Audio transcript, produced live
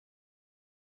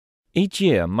Each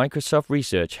year, Microsoft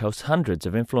Research hosts hundreds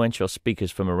of influential speakers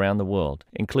from around the world,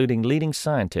 including leading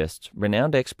scientists,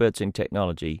 renowned experts in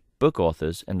technology, book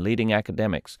authors, and leading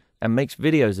academics, and makes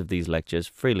videos of these lectures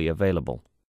freely available.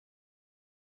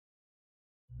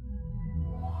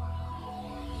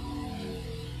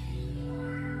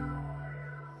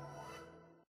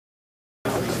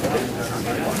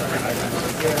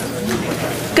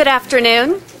 Good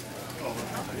afternoon.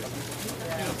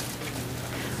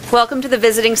 Welcome to the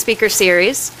Visiting Speaker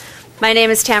Series. My name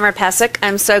is Tamara Pesek.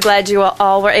 I'm so glad you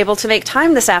all were able to make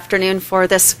time this afternoon for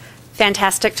this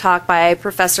fantastic talk by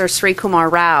Professor Sri Kumar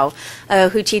Rao,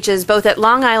 who teaches both at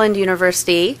Long Island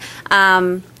University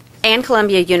and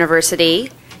Columbia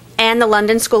University and the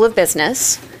London School of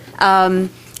Business. And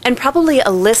probably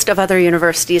a list of other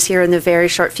universities here in the very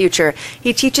short future.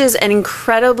 He teaches an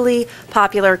incredibly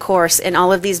popular course in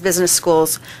all of these business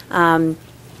schools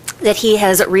that he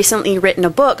has recently written a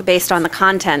book based on the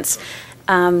contents.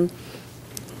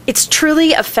 It's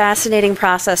truly a fascinating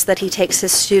process that he takes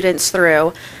his students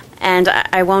through, and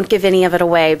I won't give any of it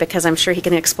away because I'm sure he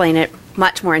can explain it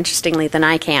much more interestingly than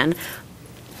I can.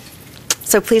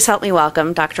 So please help me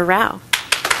welcome Dr. Rao.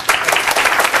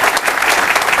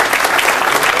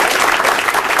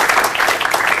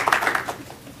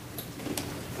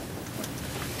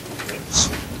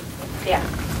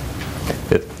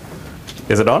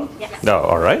 Is it on? Yes. No,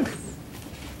 all right.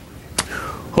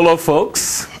 Hello,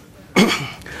 folks.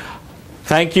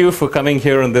 Thank you for coming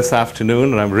here on this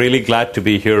afternoon, and I'm really glad to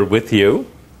be here with you.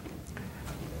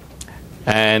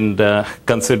 And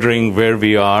considering where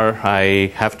we are,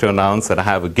 I have to announce that I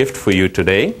have a gift for you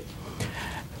today.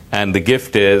 And the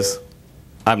gift is,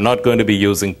 I'm not going to be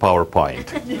using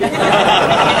PowerPoint.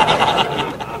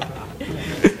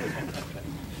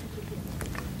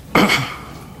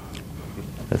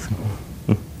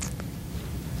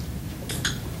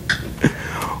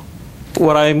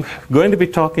 What I'm going to be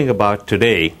talking about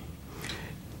today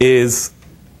is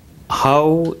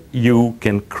how you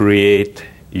can create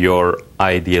your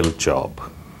ideal job.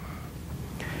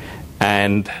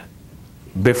 And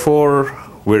before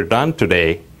we're done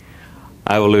today,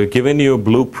 I will have given you a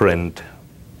blueprint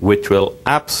which will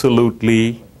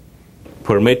absolutely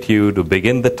permit you to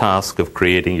begin the task of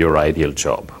creating your ideal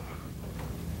job.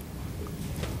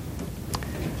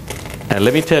 And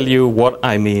let me tell you what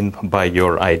I mean by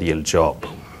your ideal job.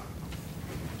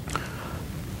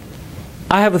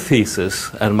 I have a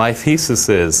thesis, and my thesis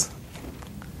is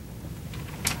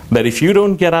that if you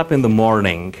don't get up in the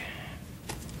morning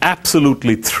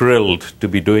absolutely thrilled to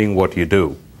be doing what you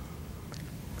do,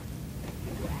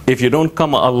 if you don't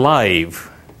come alive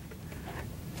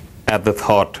at the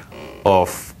thought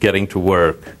of getting to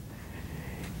work,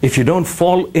 if you don't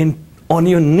fall on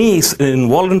your knees in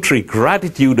involuntary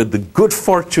gratitude at the good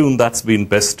fortune that's been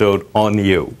bestowed on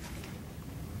you,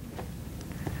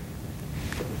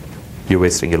 you're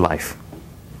wasting your life.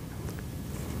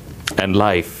 And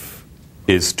life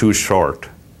is too short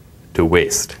to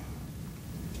waste.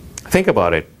 Think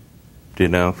about it. You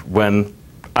know, when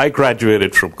I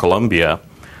graduated from Columbia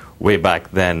way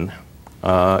back then,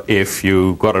 if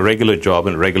you got a regular job,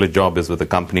 and a regular job is with a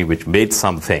company which made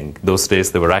something, those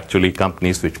days there were actually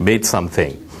companies which made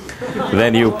something,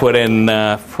 then you put in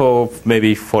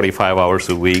maybe 45 hours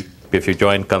a week. If you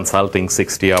joined consulting,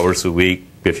 60 hours a week.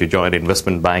 If you joined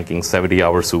investment banking, 70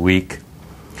 hours a week.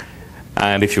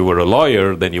 And if you were a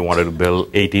lawyer, then you wanted to bill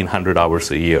 1,800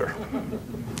 hours a year.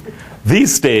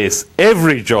 These days,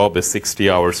 every job is 60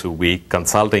 hours a week.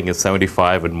 Consulting is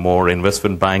 75 and more.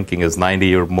 Investment banking is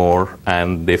 90 or more.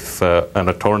 And if an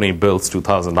attorney bills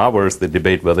 2,000 hours, they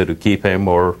debate whether to keep him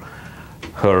or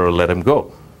her or let him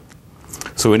go.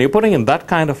 So when you're putting in that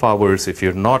kind of hours, if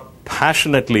you're not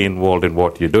passionately involved in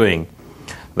what you're doing,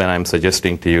 then I'm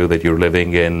suggesting to you that you're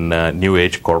living in new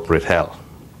age corporate hell.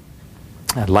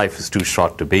 And life is too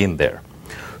short to be in there.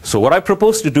 So what I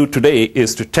propose to do today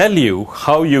is to tell you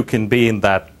how you can be in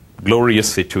that glorious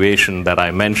situation that I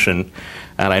mentioned.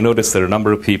 And I notice there are a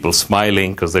number of people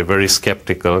smiling because they're very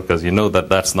skeptical, because you know that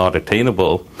that's not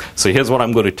attainable. So here's what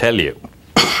I'm going to tell you.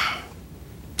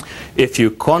 If you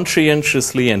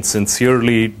conscientiously and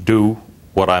sincerely do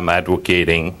what I'm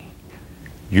advocating,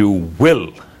 you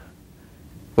will.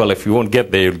 Well, if you won't get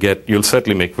there, you'll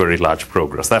certainly make very large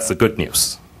progress. That's the good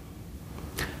news.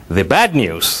 The bad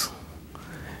news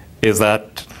is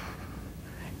that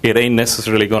it ain't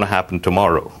necessarily going to happen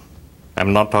tomorrow.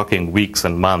 I'm not talking weeks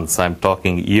and months. I'm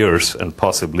talking years and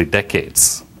possibly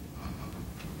decades.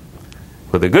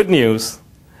 But the good news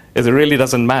is it really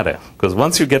doesn't matter, because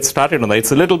once you get started on that,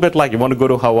 it's a little bit like you want to go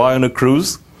to Hawaii on a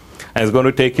cruise, and it's going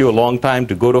to take you a long time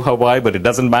to go to Hawaii, but it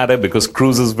doesn't matter because the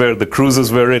cruise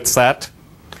is where it's at.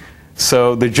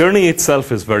 So the journey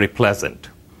itself is very pleasant.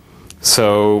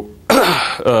 So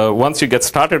once you get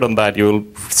started on that, you'll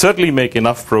certainly make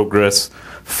enough progress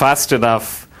fast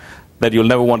enough that you'll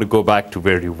never want to go back to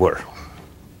where you were.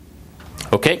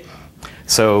 Okay?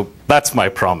 So that's my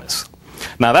promise.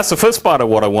 Now, that's the first part of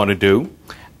what I want to do.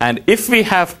 And if we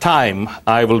have time,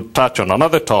 I will touch on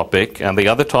another topic. And the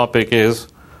other topic is,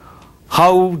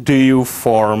 how do you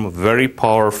form very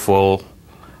powerful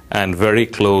and very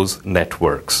close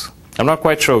networks? I'm not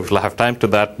quite sure if we'll have time to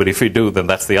that, but if we do, then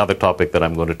that's the other topic that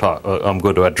I'm going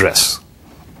to address.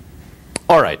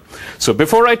 All right. So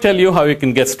before I tell you how you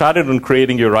can get started on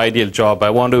creating your ideal job, I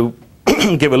want to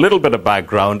give a little bit of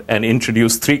background and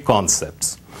introduce 3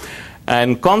 concepts.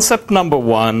 And concept number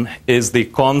 1 is the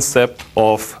concept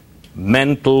of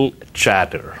mental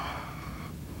chatter.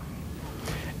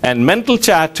 And mental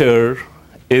chatter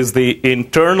is the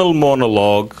internal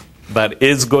monologue that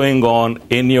is going on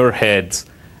in your heads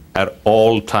at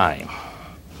all time.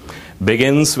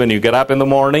 Begins when you get up in the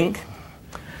morning,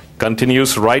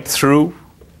 continues right through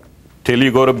till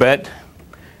you go to bed,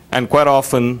 and quite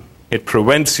often it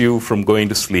prevents you from going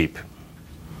to sleep.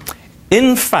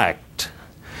 In fact,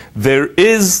 there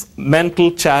is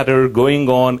mental chatter going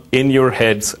on in your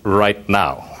heads right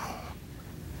now.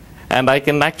 And I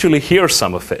can actually hear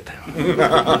some of it.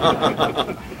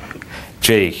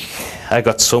 Jay, I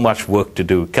got so much work to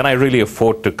do. Can I really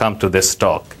afford to come to this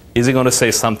talk? Is he going to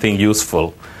say something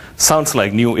useful? Sounds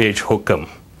like New Age hokum.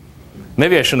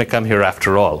 Maybe I shouldn't have come here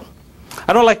after all.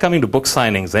 I don't like coming to book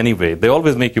signings anyway. They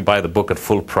always make you buy the book at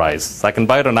full price. I can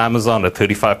buy it on Amazon at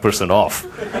 35% off.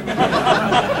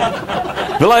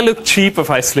 Will I look cheap if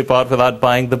I slip out without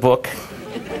buying the book?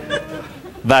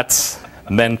 That's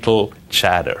mental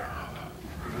chatter.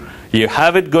 You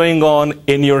have it going on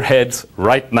in your heads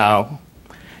right now.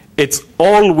 It's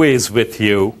always with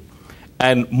you.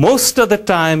 And most of the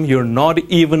time, you're not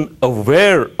even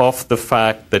aware of the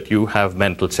fact that you have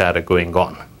mental chatter going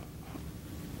on.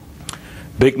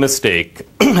 Big mistake.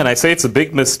 And I say it's a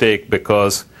big mistake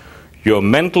because your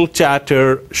mental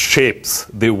chatter shapes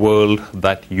the world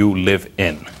that you live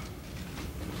in.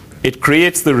 It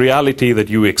creates the reality that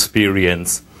you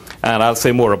experience. And I'll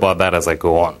say more about that as I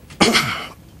go on.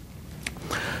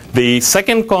 The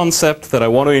second concept that I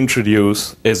want to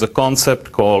introduce is a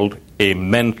concept called a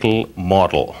mental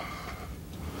model.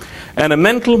 And a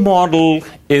mental model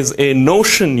is a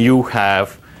notion you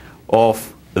have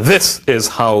of this is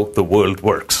how the world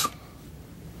works.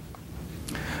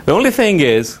 The only thing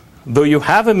is, though you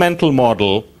have a mental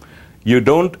model, you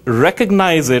don't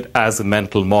recognize it as a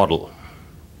mental model.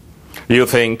 You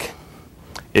think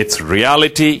it's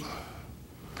reality,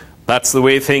 that's the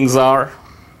way things are,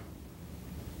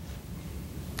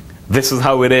 this is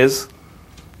how it is,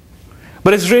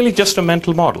 but it's really just a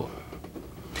mental model.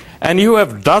 And you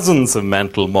have dozens of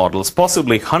mental models,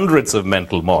 possibly hundreds of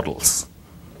mental models.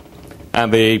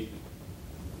 And they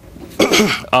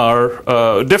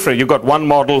are different. You've got one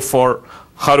model for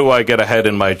how do I get ahead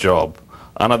in my job,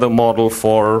 another model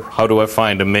for how do I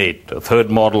find a mate, a third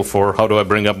model for how do I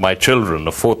bring up my children,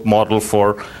 a fourth model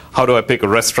for how do I pick a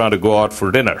restaurant to go out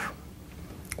for dinner.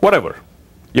 Whatever.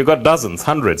 You've got dozens,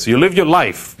 hundreds. You live your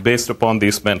life based upon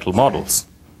these mental models.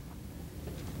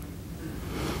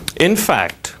 In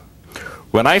fact,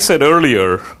 when I said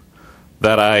earlier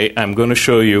that I am going to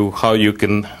show you how you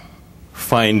can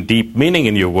find deep meaning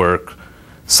in your work,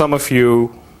 some of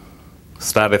you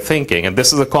started thinking, and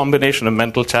this is a combination of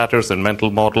mental chatters and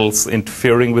mental models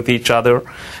interfering with each other,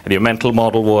 and your mental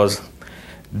model was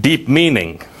deep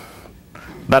meaning.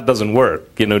 That doesn't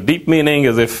work. Deep meaning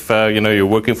is if you're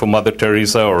working for Mother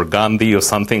Teresa or Gandhi or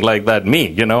something like that.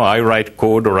 Me, I write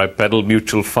code or I peddle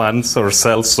mutual funds or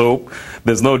sell soap.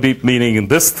 There's no deep meaning in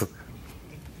this.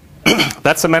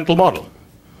 That's a mental model.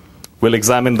 We'll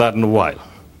examine that in a while.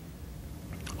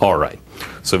 All right.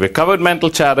 So we've covered mental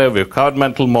chatter, we've covered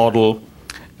mental model,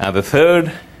 and the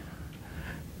third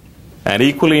and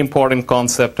equally important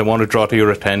concept I want to draw to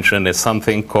your attention is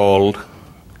something called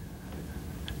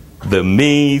the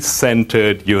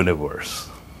me-centered universe.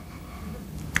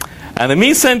 And the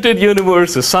me-centered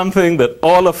universe is something that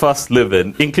all of us live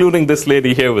in, including this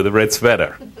lady here with the red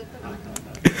sweater.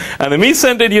 And the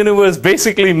me-centered universe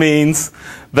basically means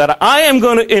that I am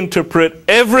going to interpret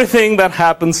everything that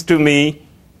happens to me,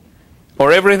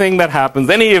 or everything that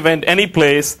happens, any event, any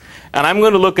place, and I'm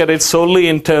going to look at it solely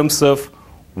in terms of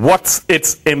what's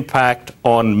its impact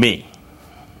on me.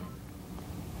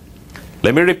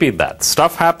 Let me repeat that.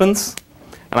 Stuff happens,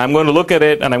 and I'm going to look at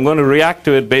it, and I'm going to react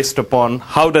to it based upon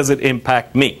how does it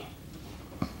impact me.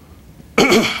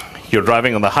 You're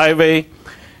driving on the highway,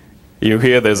 You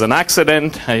hear there's an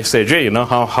accident, and you say, gee,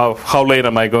 how late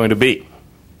am I going to be?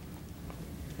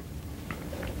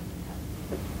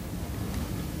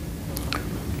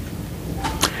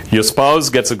 Your spouse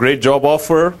gets a great job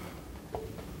offer,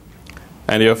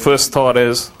 and your first thought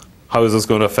is, how is this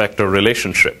going to affect our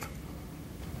relationship?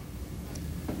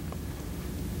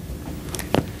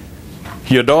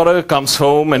 Your daughter comes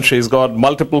home and she's got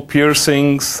multiple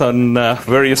piercings on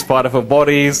various parts of her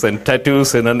bodies and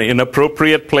tattoos in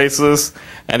inappropriate places,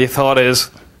 and your thought is,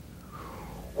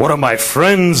 what are my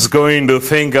friends going to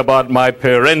think about my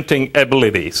parenting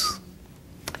abilities?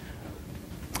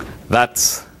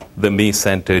 That's the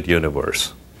me-centered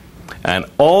universe. And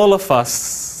all of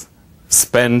us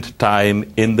spend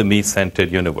time in the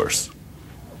me-centered universe.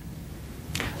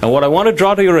 And what I want to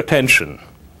draw to your attention,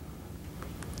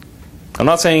 I'm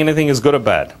not saying anything is good or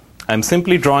bad. I'm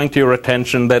simply drawing to your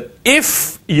attention that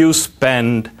if you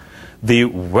spend the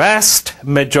vast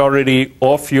majority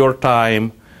of your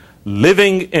time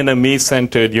living in a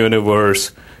me-centered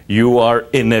universe, you are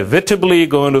inevitably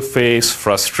going to face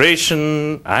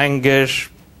frustration, anguish.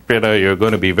 You're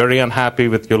going to be very unhappy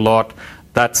with your lot.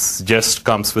 That just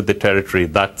comes with the territory.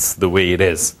 That's the way it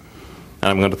is. And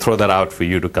I'm going to throw that out for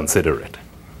you to consider it.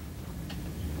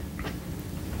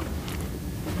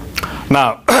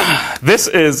 Now, this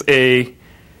is a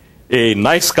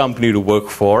nice company to work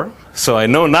for. So I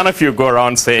know none of you go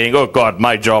around saying, oh, God,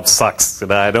 my job sucks.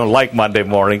 I don't like Monday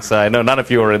mornings. So I know none of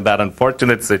you are in that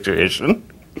unfortunate situation.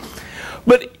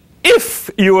 But if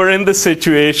you are in the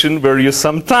situation where you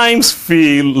sometimes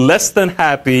feel less than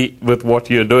happy with what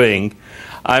you're doing,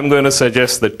 I'm going to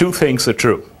suggest that two things are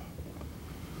true.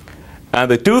 And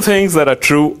the two things that are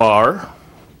true are,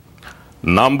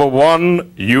 number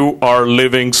one, you are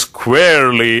living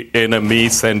squarely in a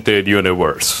me-centered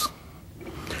universe.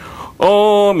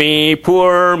 Oh, me,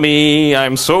 poor me,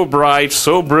 I'm so bright,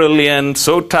 so brilliant,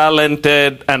 so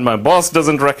talented, and my boss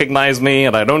doesn't recognize me,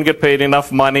 and I don't get paid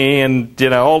enough money, and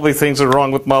all these things are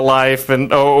wrong with my life,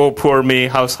 and oh, poor me,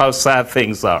 how sad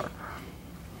things are.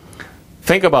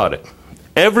 Think about it.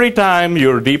 Every time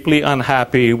you're deeply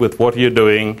unhappy with what you're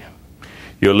doing,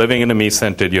 you're living in a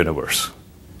me-centered universe.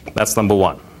 That's number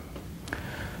one.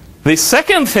 The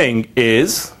second thing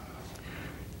is,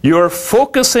 you're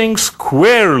focusing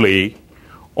squarely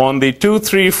on the 2,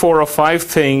 3, 4, or 5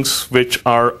 things which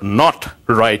are not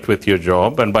right with your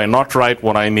job. And by not right,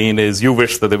 what I mean is you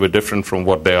wish that they were different from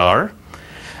what they are.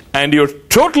 And you're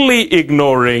totally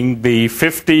ignoring the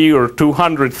 50 or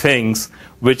 200 things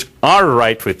which are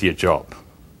right with your job.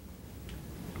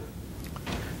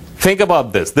 Think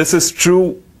about this. This is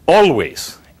true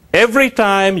always. Every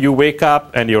time you wake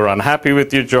up and you're unhappy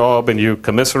with your job and you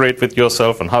commiserate with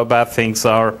yourself and how bad things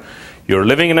are, you're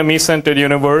living in a me-centered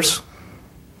universe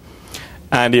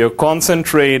and you're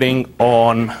concentrating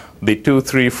on the 2,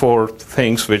 3, 4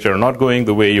 things which are not going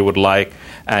the way you would like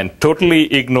and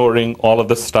totally ignoring all of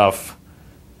the stuff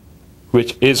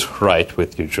which is right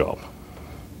with your job.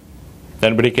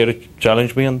 Anybody care to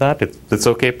challenge me on that? It's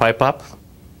okay, pipe up?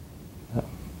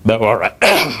 No, all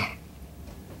right.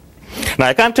 Now,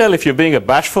 I can't tell if you're being a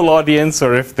bashful audience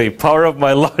or if the power of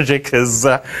my logic has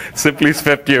simply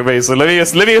swept you away. So let me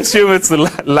assume it's the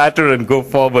latter and go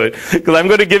forward, because I'm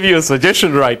going to give you a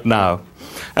suggestion right now.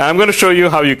 And I'm going to show you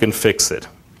how you can fix it.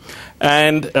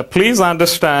 And please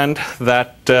understand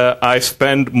that I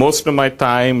spend most of my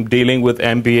time dealing with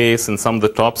MBAs in some of the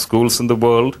top schools in the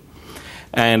world.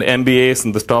 And MBAs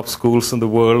in the top schools in the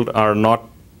world are not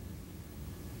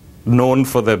known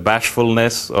for their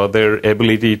bashfulness or their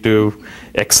ability to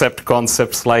accept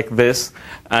concepts like this.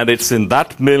 And it's in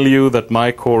that milieu that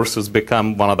my course has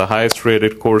become one of the highest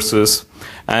rated courses.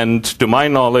 And to my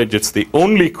knowledge, it's the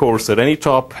only course at any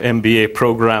top MBA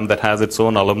program that has its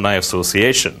own alumni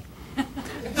association.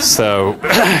 So,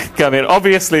 I mean,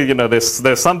 obviously,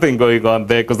 there's something going on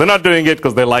there, because they're not doing it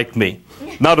because they like me.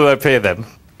 Now do I pay them?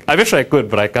 I wish I could,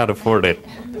 but I can't afford it.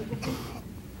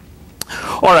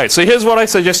 All right, so here's what I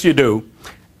suggest you do.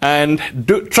 And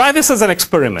try this as an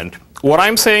experiment. What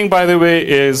I'm saying, by the way,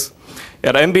 is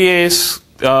at MBAs,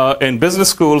 in business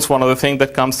schools, one of the things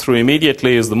that comes through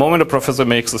immediately is the moment a professor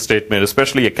makes a statement,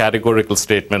 especially a categorical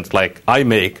statement like I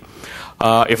make,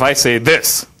 if I say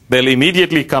this, they'll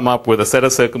immediately come up with a set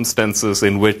of circumstances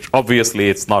in which obviously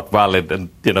it's not valid, and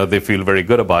they feel very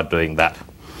good about doing that.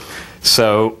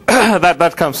 So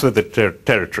that comes with the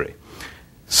territory.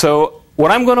 So what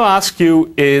I'm going to ask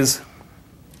you is,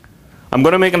 I'm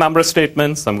going to make a number of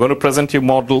statements, I'm going to present you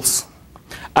models,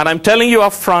 and I'm telling you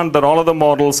up front that all of the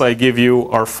models I give you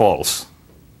are false.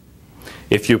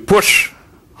 If you push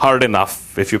hard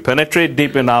enough, if you penetrate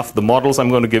deep enough, the models I'm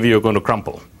going to give you are going to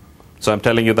crumple. So I'm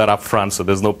telling you that up front, so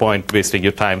there's no point wasting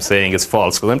your time saying it's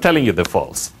false, because I'm telling you they're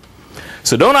false.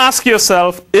 So don't ask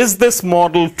yourself, is this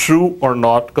model true or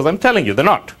not? Because I'm telling you they're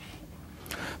not.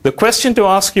 The question to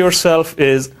ask yourself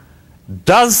is,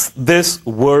 does this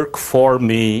work for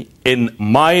me in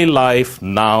my life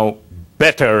now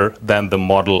better than the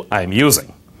model I'm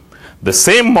using? The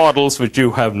same models which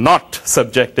you have not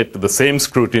subjected to the same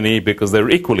scrutiny because they're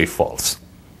equally false.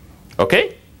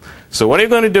 Okay? So what you're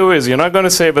going to do is, you're not going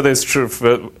to say whether it's true.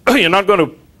 You're not going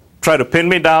to try to pin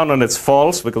me down on it's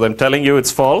false because I'm telling you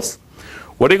it's false.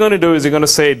 What you're going to do is you're going to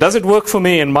say, does it work for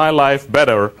me in my life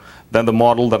better than the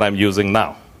model that I'm using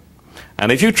now?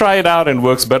 And if you try it out and it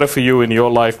works better for you in your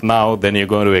life now, then you're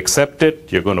going to accept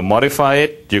it, you're going to modify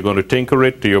it, you're going to tinker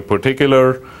it to your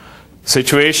particular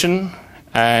situation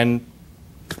and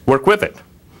work with it.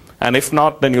 And if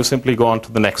not, then you simply go on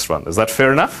to the next one. Is that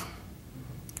fair enough?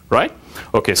 Right?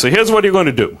 Okay, so here's what you're going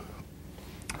to do.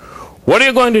 What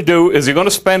you're going to do is you're going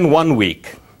to spend 1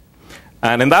 week.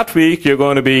 And in that week, you're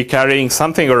going to be carrying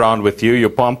something around with you.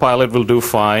 Your Palm Pilot will do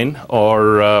fine,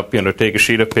 or take a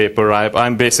sheet of paper.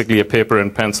 I'm basically a paper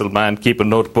and pencil man. Keep a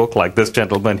notebook like this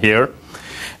gentleman here.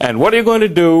 And what you're going to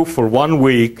do for 1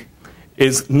 week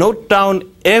is note down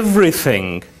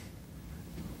everything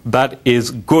that is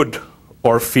good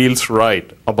or feels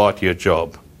right about your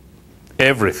job.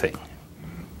 Everything.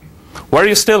 Why are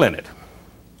you still in it?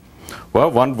 Well,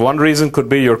 one reason could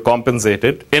be you're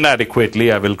compensated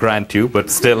inadequately, I will grant you, but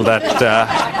still that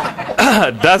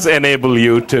does enable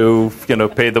you to,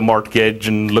 pay the mortgage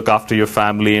and look after your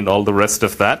family and all the rest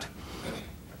of that.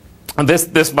 And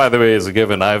this, by the way, is a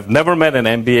given. I've never met an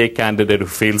MBA candidate who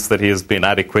feels that he has been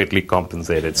adequately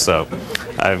compensated. So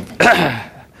I'm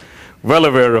well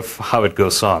aware of how it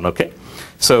goes on. Okay,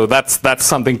 so that's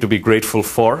something to be grateful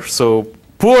for. So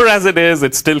poor as it is,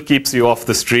 it still keeps you off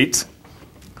the streets.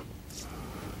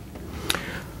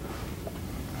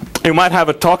 You might have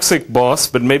a toxic boss,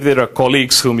 but maybe there are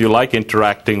colleagues whom you like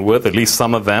interacting with, at least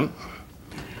some of them.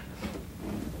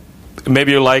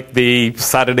 Maybe you like the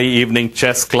Saturday evening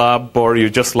chess club, or you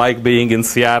just like being in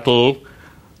Seattle.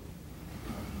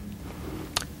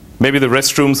 Maybe the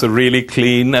restrooms are really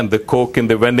clean and the Coke in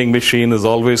the vending machine is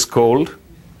always cold.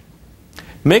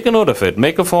 Make a note of it.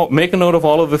 Make a note of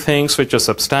all of the things which are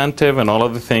substantive and all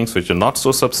of the things which are not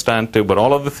so substantive, but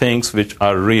all of the things which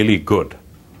are really good.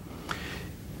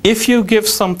 If you give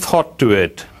some thought to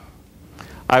it,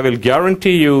 I will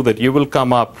guarantee you that you will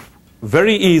come up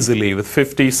very easily with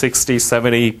 50, 60,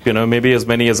 70, maybe as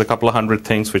many as a couple of hundred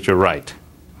things which are right.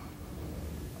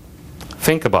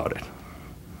 Think about it.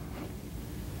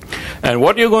 And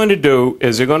what you're going to do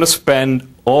is you're going to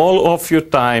spend all of your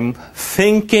time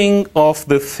thinking of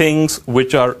the things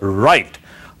which are right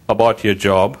about your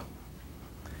job,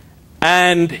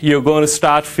 and you're going to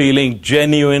start feeling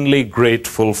genuinely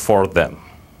grateful for them.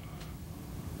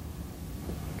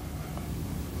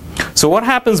 So what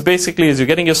happens basically is you're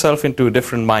getting yourself into a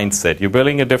different mindset. You're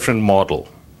building a different model.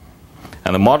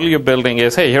 And the model you're building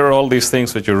is, hey, here are all these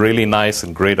things which are really nice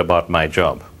and great about my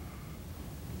job.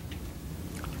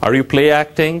 Are you play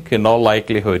acting? In all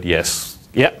likelihood, yes.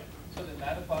 Yeah? So the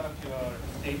latter part of your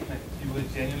statement, you will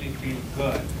genuinely feel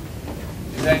good.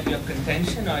 Is that your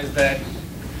contention or is that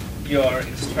your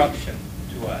instruction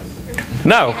to us?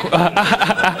 No.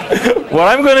 What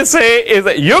I'm going to say is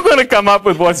that you're going to come up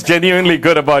with what's genuinely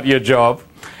good about your job.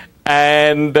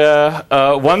 And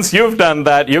once you've done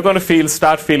that, you're going to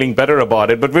start feeling better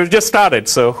about it. But we've just started,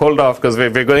 so hold off, because we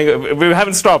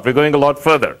haven't stopped. We're going a lot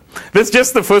further. This is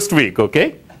just the first week,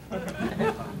 okay?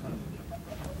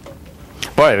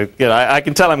 Boy, I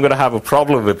can tell I'm going to have a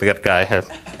problem with that guy.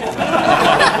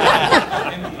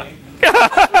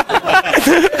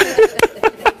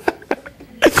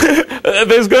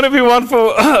 There's going to be one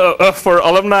for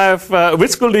alumni of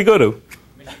which school do you go to?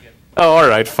 Michigan. Oh, all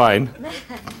right, fine.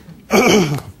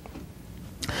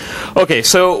 Okay,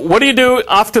 so what do you do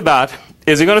after that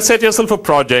is you're going to set yourself a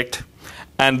project,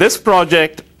 and this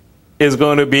project is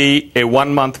going to be a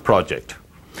 1-month project.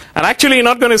 And actually, you're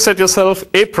not going to set yourself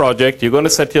a project. You're going to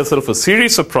set yourself a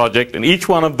series of projects, and each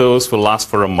one of those will last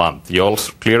for a month. You all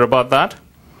clear about that?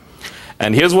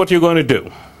 And here's what you're going to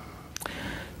do.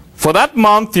 For that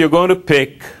month, you're going to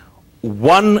pick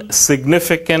one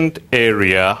significant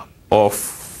area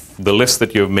of the list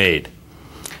that you've made,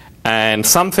 and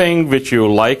something which you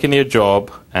like in your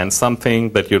job, and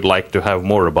something that you'd like to have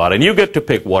more about. And you get to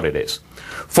pick what it is.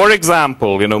 For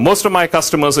example, most of my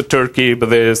customers are Turkeys,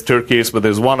 but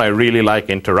there's one I really like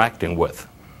interacting with.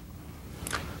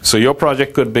 So your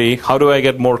project could be, how do I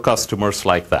get more customers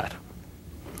like that?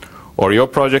 Or your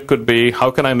project could be,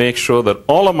 how can I make sure that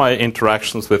all of my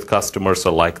interactions with customers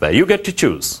are like that? You get to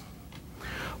choose.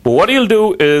 But what you'll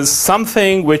do is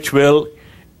something which will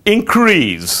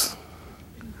increase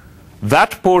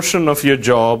that portion of your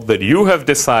job that you have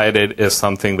decided is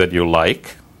something that you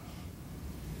like,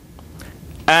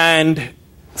 and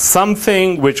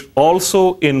something which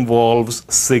also involves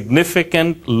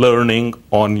significant learning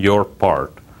on your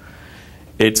part.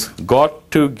 It's got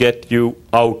to get you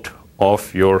out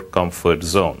of your comfort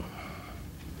zone.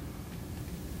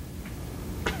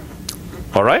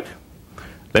 All right?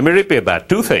 Let me repeat that.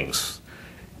 Two things.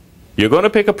 You're going to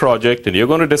pick a project and you're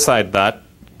going to decide that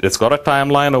it's got a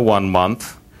timeline of 1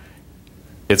 month.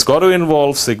 It's got to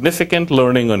involve significant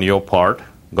learning on your part,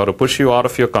 got to push you out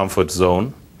of your comfort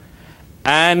zone,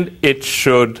 and it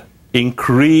should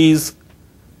increase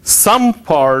some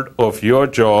part of your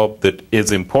job that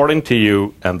is important to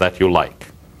you and that you like.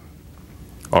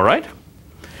 All right?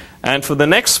 And for the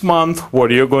next month,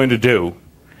 what you're going to do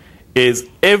is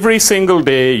every single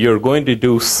day you're going to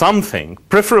do something,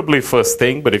 preferably first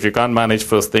thing, but if you can't manage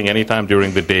first thing anytime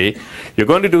during the day, you're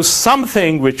going to do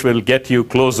something which will get you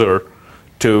closer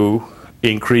to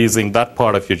increasing that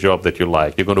part of your job that you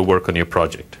like. You're going to work on your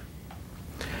project.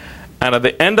 And at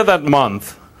the end of that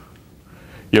month,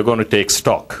 you're going to take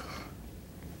stock.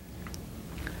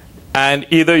 And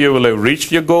either you will have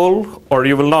reached your goal or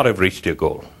you will not have reached your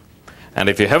goal. And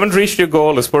if you haven't reached your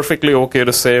goal, it's perfectly okay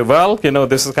to say, well, you know,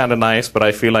 this is kind of nice, but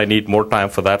I feel I need more time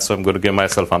for that, so I'm going to give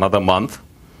myself another month.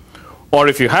 Or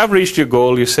if you have reached your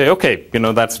goal, you say, okay, you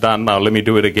know, that's done. Now let me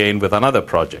do it again with another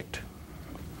project.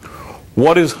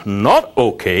 What is not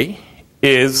okay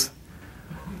is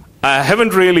I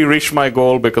haven't really reached my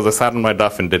goal because I sat on my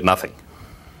duff and did nothing.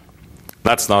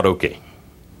 That's not okay.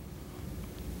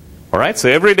 All right? So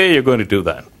every day you're going to do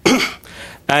that.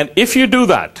 And if you do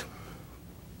that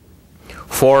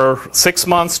for 6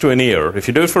 months to a year, if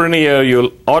you do it for a year,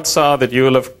 odds are that you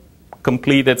will have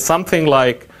completed something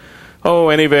like,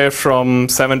 anywhere from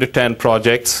 7 to 10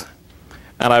 projects.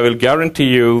 And I will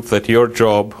guarantee you that your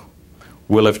job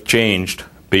will have changed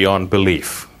beyond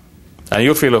belief. And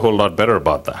you'll feel a whole lot better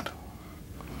about that.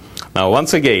 Now,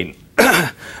 once again,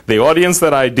 the audience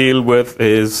that I deal with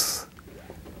is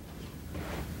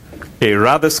a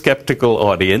rather skeptical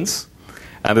audience.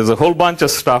 And there's a whole bunch of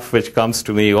stuff which comes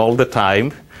to me all the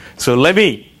time. So let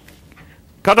me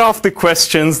cut off the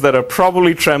questions that are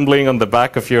probably trembling on the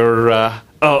back of your,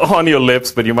 on your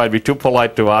lips, but you might be too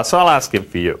polite to ask. So I'll ask it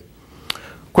for you.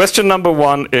 Question number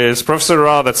 1 is, Professor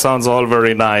Rao, that sounds all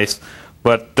very nice,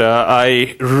 but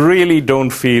I really don't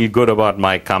feel good about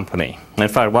my company. In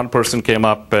fact, one person came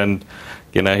up and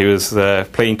he was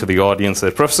playing to the audience and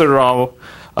said, Professor Rao,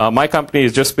 my company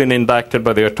has just been indicted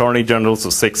by the Attorney Generals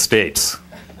of 6 states.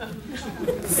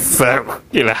 So,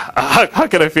 how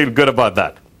can I feel good about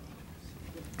that?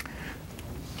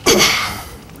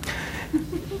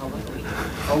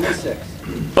 Only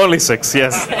 6. Only 6,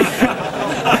 yes.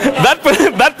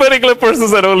 that particular person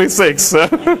said only 6. So.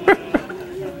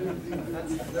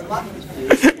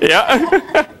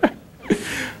 Yeah.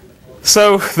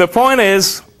 So the point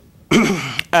is,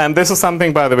 and this is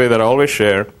something, by the way, that I always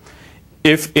share,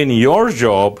 if in your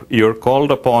job you're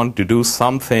called upon to do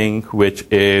something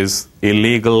which is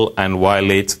illegal and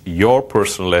violates your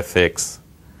personal ethics,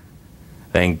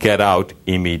 then get out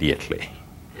immediately.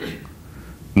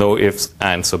 No ifs,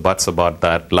 ands, or buts about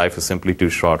that. Life is simply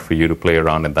too short for you to play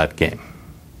around in that game.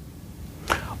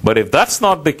 But if that's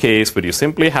not the case, but you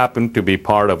simply happen to be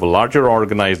part of a larger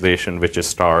organization which is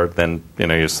starred, then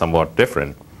you're somewhat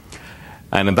different.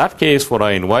 And in that case, what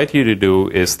I invite you to do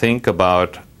is think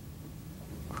about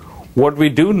what we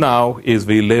do now is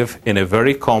we live in a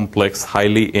very complex,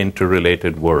 highly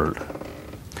interrelated world.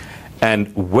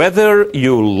 And whether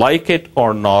you like it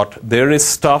or not, there is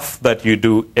stuff that you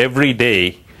do every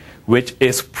day which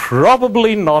is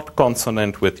probably not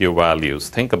consonant with your values.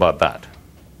 Think about that.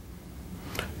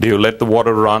 Do you let the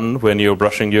water run when you're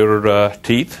brushing your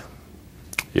teeth?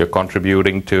 You're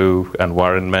contributing to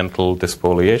environmental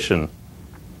despoliation.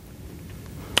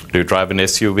 Do you drive an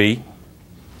SUV?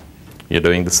 You're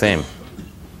doing the same.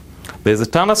 There's a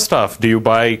ton of stuff. Do you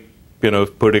buy,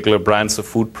 particular brands of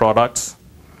food products?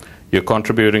 You're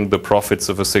contributing the profits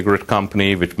of a cigarette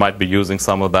company which might be using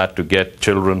some of that to get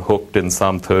children hooked in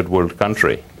some third world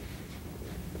country.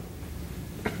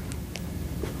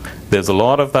 There's a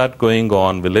lot of that going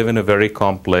on. We live in a very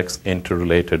complex,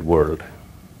 interrelated world.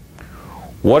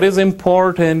 What is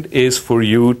important is for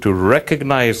you to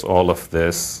recognize all of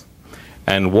this.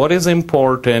 And what is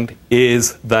important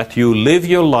is that you live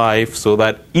your life so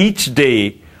that each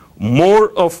day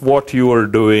more of what you are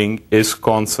doing is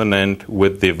consonant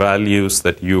with the values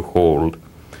that you hold.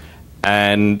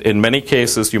 And in many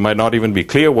cases, you might not even be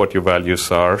clear what your values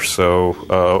are. So,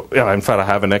 in fact, I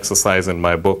have an exercise in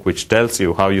my book which tells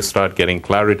you how you start getting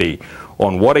clarity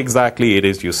on what exactly it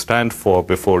is you stand for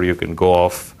before you can go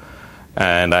off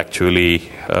and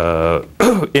actually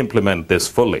implement this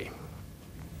fully.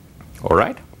 All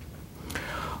right?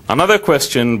 Another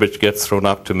question which gets thrown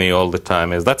up to me all the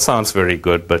time is, that sounds very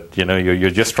good, but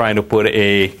you're just trying to put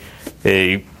a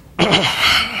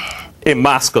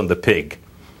mask on the pig.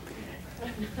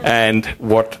 And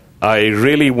what I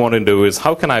really want to do is,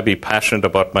 how can I be passionate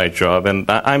about my job? And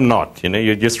I'm not.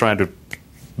 You're just trying to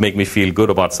make me feel good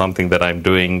about something that I'm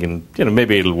doing, and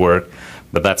maybe it'll work,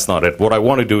 but that's not it. What I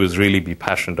want to do is really be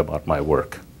passionate about my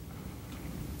work.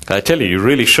 I tell you, you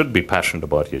really should be passionate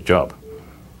about your job.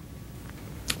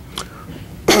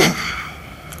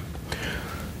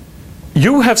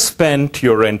 You have spent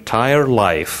your entire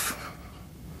life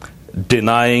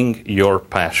denying your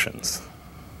passions.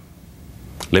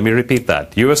 Let me repeat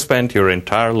that. You have spent your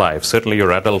entire life, certainly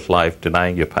your adult life,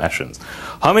 denying your passions.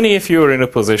 How many of you are in a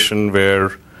position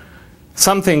where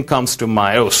something comes to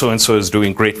mind, oh, so-and-so is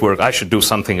doing great work, I should do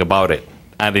something about it.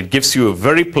 And it gives you a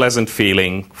very pleasant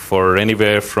feeling for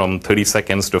anywhere from 30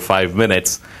 seconds to 5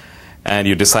 minutes, and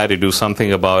you decide to do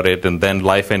something about it, and then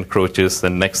life encroaches,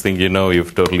 and next thing you know,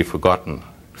 you've totally forgotten.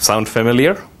 Sound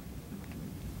familiar?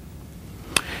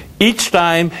 Each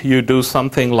time you do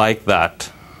something like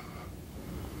that,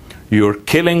 you're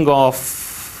killing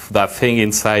off that thing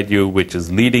inside you which is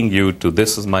leading you to,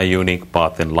 this is my unique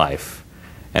path in life.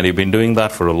 And you've been doing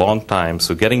that for a long time,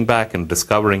 so getting back and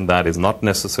discovering that is not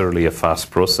necessarily a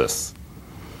fast process.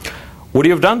 What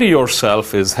you've done to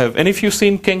yourself is, have any of you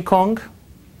seen King Kong?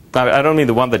 I don't mean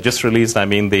the one that just released, I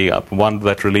mean the one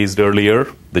that released earlier,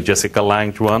 the Jessica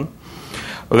Lange one.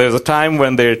 There's a time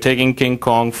when they're taking King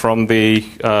Kong from the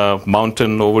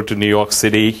mountain over to New York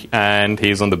City, and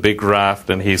he's on the big raft,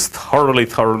 and he's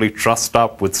thoroughly trussed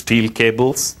up with steel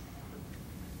cables.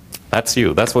 That's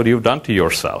you. That's what you've done to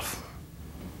yourself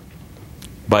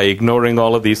by ignoring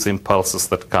all of these impulses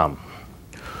that come.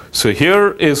 So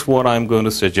here is what I'm going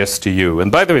to suggest to you. And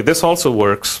by the way, this also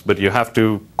works, but you have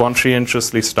to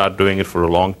conscientiously start doing it for a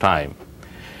long time.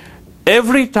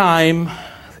 Every time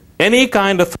any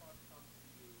kind of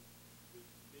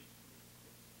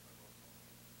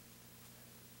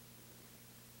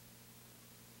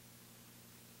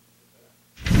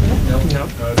No.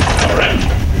 all right.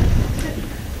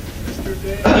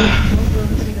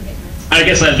 I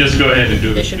guess I'll just go ahead and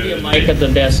do There it. should be a mic at the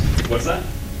desk, What's that?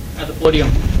 at the podium.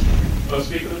 Oh,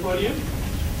 speak to the podium.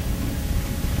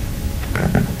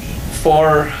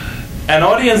 For an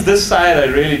audience this side, I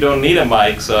really don't need a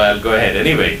mic, so I'll go ahead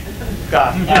anyway.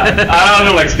 God, I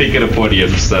don't like speaking at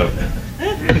podiums, so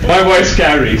my voice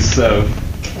carries. So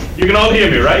you can all hear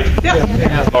me, right?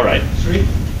 Yeah. All right. Sri,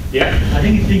 Yeah. I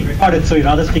think it's being recorded, so you'd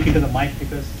rather speak into the mic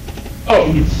because I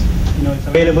Oh, think it's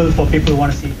available for people who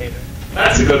want to see it later.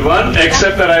 that's a good one.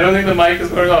 Except that I don't think the mic is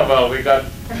going off. Well, we got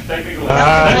technical.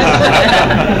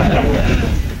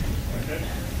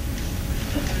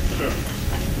 Sure.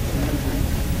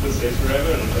 This stays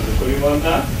forever, and the podium on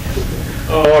now.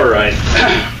 All right.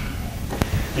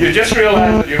 You just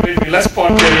realized that you made me less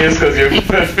spontaneous because you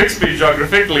fixed me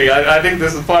geographically. I think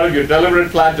this is part of your deliberate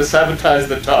plan to sabotage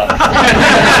the talk.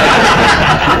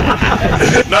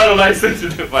 Not a nice thing to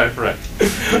do, my friend.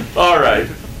 All right.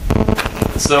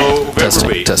 So where were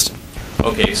we? Testing.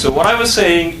 Okay, so what I was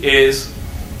saying is...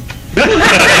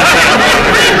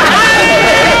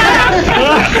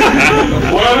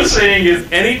 What I was saying is,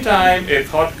 anytime a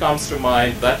thought comes to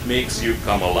mind, that makes you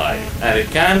come alive. And it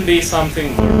can be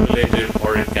something related,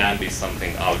 or it can be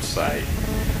something outside.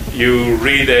 You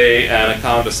read an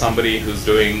account of somebody who's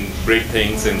doing great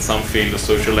things in some field of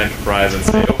social enterprise and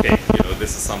say, okay,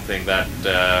 this is something that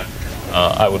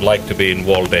I would like to be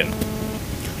involved in.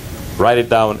 Write it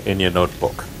down in your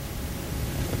notebook.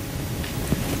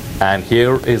 And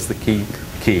here is the key,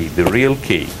 the real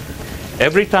key.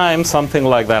 Every time something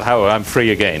like that, I'm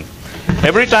free again.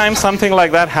 Every time something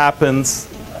like that happens,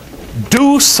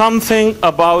 do something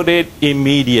about it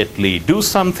immediately. Do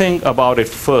something about it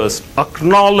first.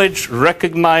 Acknowledge,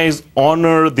 recognize,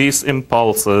 honor these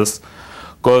impulses,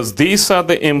 because these are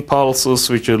the impulses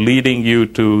which are leading you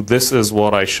to, this is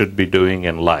what I should be doing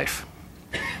in life.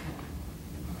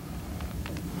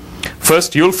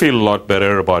 First, you'll feel a lot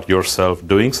better about yourself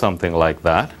doing something like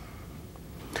that.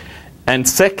 And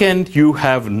second, you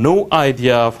have no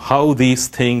idea of how these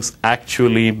things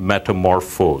actually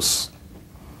metamorphose.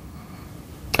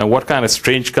 And what kind of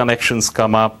strange connections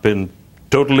come up in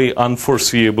totally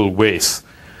unforeseeable ways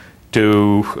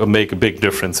to make a big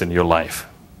difference in your life.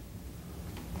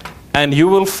 And you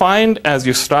will find as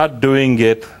you start doing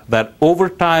it that over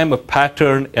time a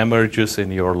pattern emerges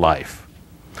in your life.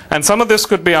 And some of this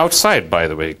could be outside, by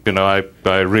the way. You know,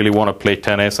 I really want to play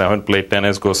tennis. I haven't played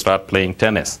tennis. Go start playing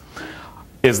tennis.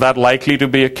 Is that likely to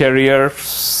be a career?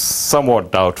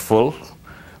 Somewhat doubtful.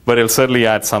 But it'll certainly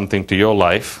add something to your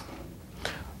life.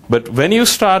 But when you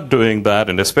start doing that,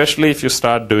 and especially if you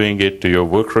start doing it to your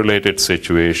work-related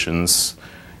situations,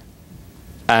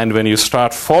 and when you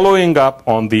start following up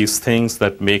on these things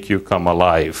that make you come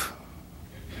alive,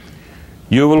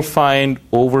 you will find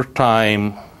over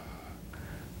time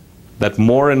that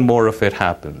more and more of it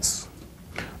happens.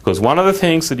 Because one of the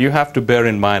things that you have to bear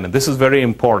in mind, and this is very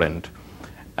important,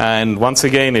 and once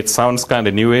again, it sounds kind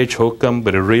of New Age hokum,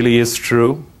 but it really is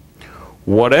true.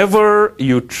 Whatever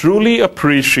you truly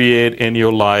appreciate in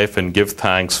your life and give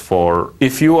thanks for,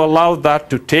 if you allow that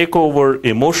to take over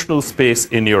emotional space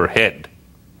in your head,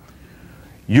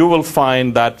 you will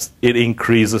find that it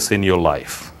increases in your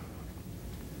life.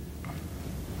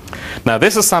 Now,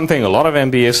 this is something a lot of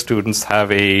MBA students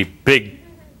have a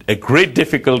great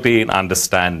difficulty in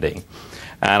understanding.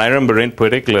 And I remember in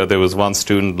particular, there was one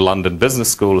student in London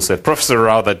Business School who said, Professor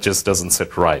Rao, that just doesn't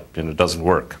sit right, and it doesn't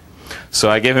work. So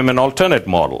I gave him an alternate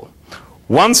model.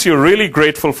 Once you're really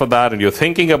grateful for that and you're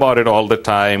thinking about it all the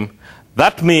time,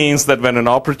 that means that when an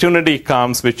opportunity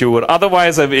comes which you would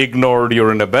otherwise have ignored,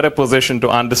 you're in a better position to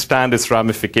understand its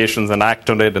ramifications and act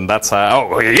on it, and that's how,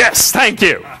 oh, yes, thank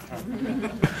you.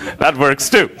 That works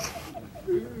too.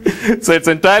 So it's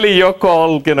entirely your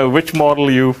call, you know, which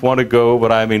model you want to go,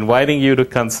 but I'm inviting you to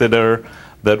consider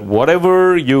that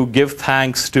whatever you give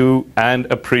thanks to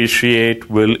and appreciate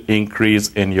will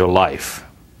increase in your life.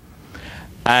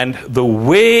 And the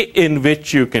way in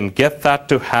which you can get that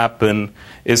to happen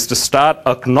is to start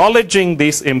acknowledging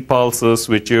these impulses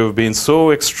which you have been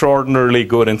so extraordinarily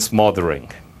good in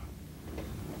smothering.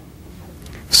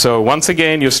 So once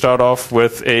again, you start off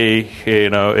with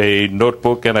a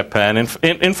notebook and a pen. In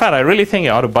fact, I really think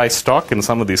you ought to buy stock in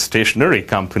some of these stationery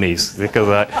companies,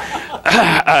 because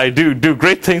I do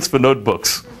great things for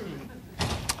notebooks.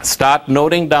 Start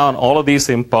noting down all of these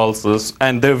impulses,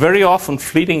 and they're very often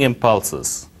fleeting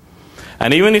impulses.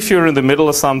 And even if you're in the middle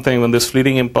of something, when this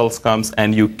fleeting impulse comes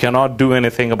and you cannot do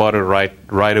anything about it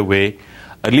right away,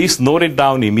 at least note it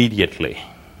down immediately.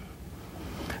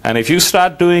 And if you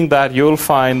start doing that, you'll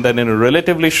find that in a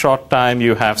relatively short time,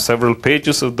 you have several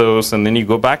pages of those, and then you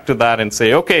go back to that and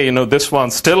say, okay, you know, this one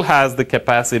still has the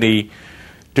capacity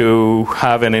to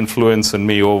have an influence on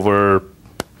me over,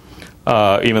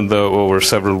 even though over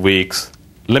several weeks.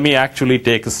 Let me actually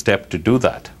take a step to do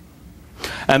that.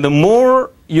 And the more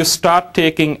you start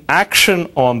taking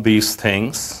action on these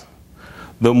things,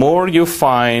 the more you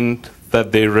find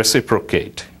that they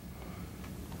reciprocate.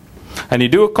 And you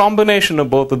do a combination of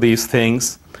both of these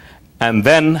things, and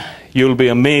then you'll be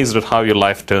amazed at how your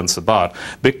life turns about.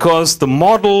 Because the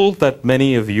model that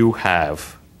many of you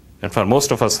have, in fact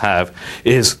most of us have,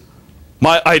 is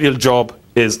my ideal job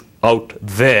is out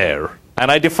there. And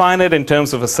I define it in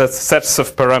terms of a sets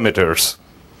of parameters.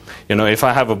 You know, if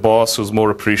I have a boss who's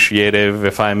more appreciative,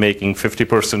 if I'm making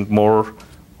 50% more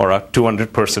or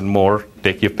 200% more,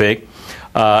 take your pick.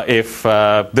 If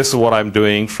this is what I'm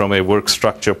doing from a work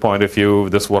structure point of view,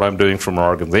 this is what I'm doing from an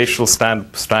organizational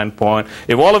standpoint.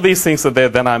 If all of these things are there,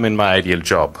 then I'm in my ideal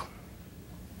job.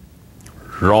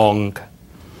 Wrong.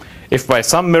 If by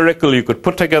some miracle you could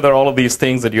put together all of these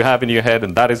things that you have in your head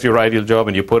and that is your ideal job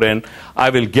and you put in, I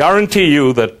will guarantee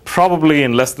you that probably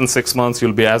in less than 6 months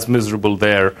you'll be as miserable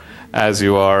there as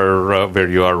you are where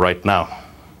you are right now.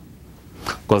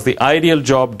 Because the ideal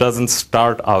job doesn't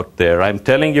start out there. I'm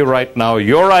telling you right now,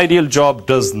 your ideal job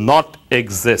does not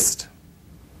exist.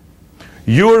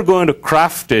 You are going to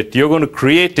craft it, you're going to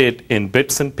create it in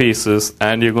bits and pieces,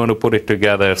 and you're going to put it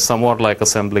together somewhat like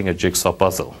assembling a jigsaw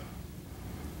puzzle.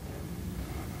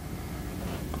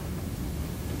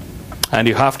 And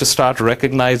you have to start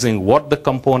recognizing what the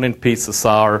component pieces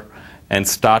are and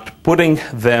start putting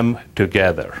them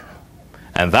together.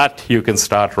 And that you can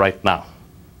start right now.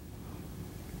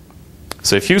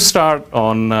 So if you start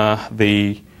on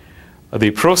the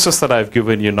process that I've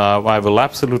given you now, I will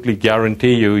absolutely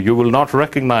guarantee you will not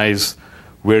recognize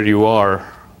where you are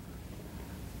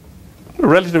in a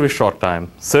relatively short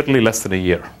time, certainly less than a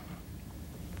year.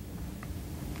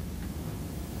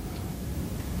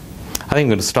 I think I'm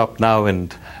going to stop now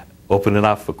and open it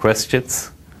up for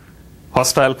questions.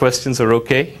 Hostile questions are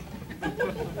okay?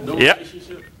 No Yeah.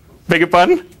 relationship. Beg your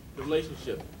pardon? The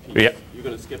relationship piece. Yeah. You're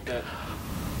going to skip that?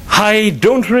 I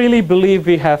don't really believe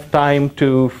we have time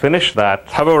to finish that.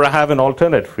 However, I have an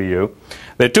alternate for you.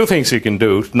 There are two things you can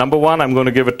do. Number one, I'm going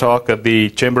to give a talk at the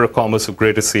Chamber of Commerce of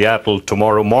Greater Seattle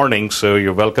tomorrow morning, so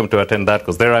you're welcome to attend that,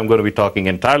 because there I'm going to be talking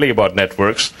entirely about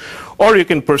networks. Or you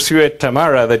can persuade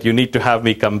Tamara that you need to have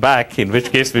me come back, in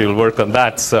which case we will work on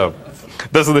that. So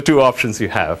those are the two options you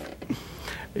have.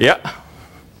 Yeah?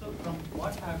 So from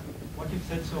what you've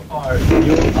said so far,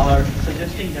 you are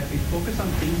suggesting that we focus on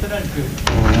things that are good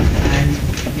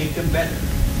and make them better.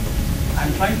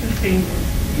 I'm trying to think,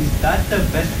 is that the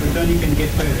best return you can get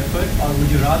for your effort, or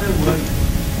would you rather work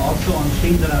also on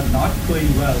things that are not going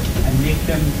well and make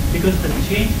them, because the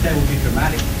change there will be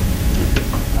dramatic.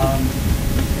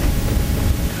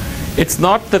 It's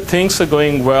not that things are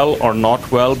going well or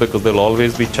not well, because there'll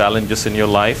always be challenges in your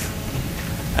life.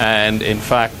 And in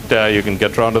fact, you can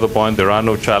get around to the point, there are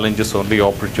no challenges, only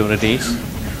opportunities.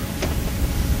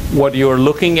 What you're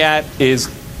looking at is,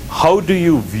 how do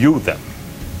you view them?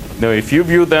 Now, if you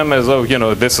view them as,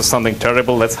 oh, this is something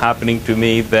terrible that's happening to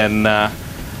me, then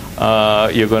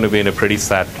you're going to be in a pretty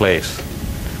sad place.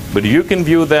 But you can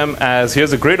view them as,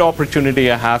 here's a great opportunity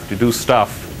I have to do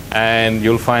stuff, and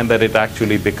you'll find that it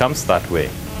actually becomes that way.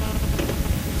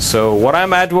 So what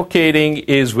I'm advocating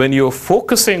is, when you're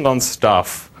focusing on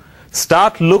stuff,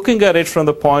 start looking at it from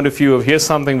the point of view of, here's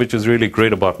something which is really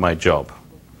great about my job.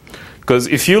 Because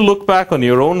if you look back on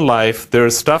your own life,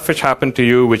 there's stuff which happened to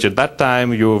you, which at that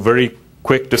time you were very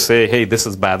quick to say, hey, this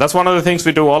is bad. That's one of the things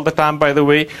we do all the time, by the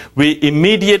way. We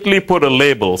immediately put a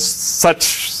label,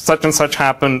 such and such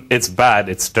happened, it's bad,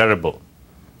 it's terrible.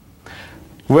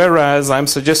 Whereas I'm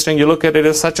suggesting you look at it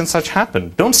as such and such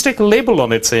happened. Don't stick a label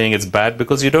on it saying it's bad,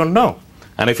 because you don't know.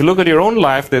 And if you look at your own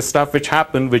life, there's stuff which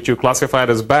happened which you classified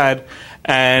as bad,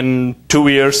 and 2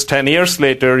 years, 10 years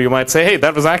later, you might say, hey,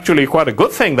 that was actually quite a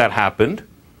good thing that happened.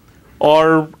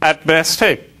 Or at best,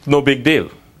 hey, no big deal.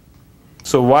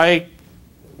 So why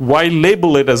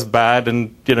label it as bad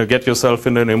and get yourself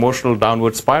in an emotional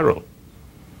downward spiral?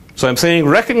 So I'm saying,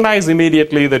 recognize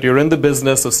immediately that you're in the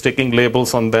business of sticking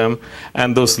labels on them,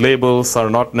 and those labels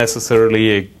are not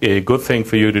necessarily a good thing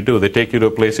for you to do. They take you to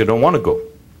a place you don't want to go.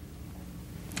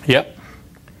 Yeah?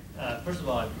 First of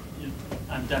all,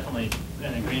 I'm definitely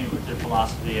in agreement with your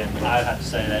philosophy, and I would have to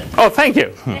say that. Oh, thank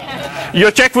you. Your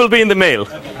check will be in the mail.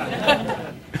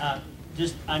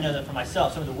 I know that for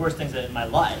myself, some of the worst things that in my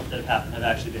life that have happened have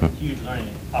actually been huge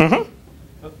learning opportunities.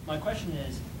 But my question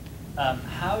is,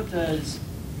 how does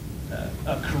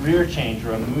a career change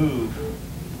or a move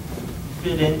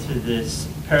fit into this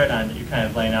paradigm that you're kind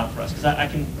of laying out for us? Because I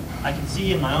can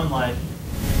see in my own life,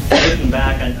 looking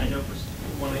back, I know for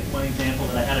one example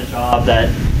that I had a job that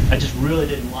I just really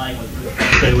didn't like. I was really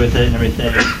frustrated with it and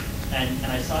everything.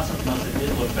 And I saw something else that did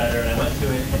look better, and I went to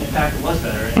it, and in fact it was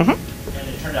better. And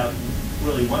it turned out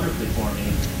really wonderfully for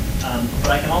me.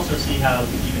 But I can also see how,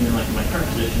 even in my current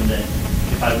position, that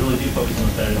if I really do focus on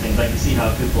those better things, I can see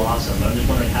how it could blossom. But I'm just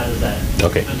wondering, how does that,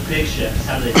 those big shifts,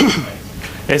 how do they take place?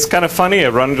 It's kind of funny.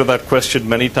 I've run into that question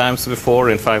many times before.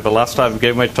 In fact, the last time I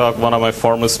gave my talk, one of my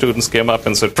former students came up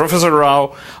and said, Professor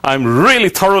Rao, I'm really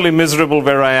thoroughly miserable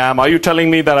where I am. Are you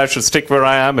telling me that I should stick where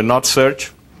I am and not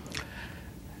search?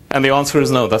 And the answer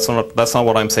is no, that's not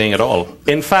what I'm saying at all.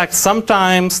 In fact,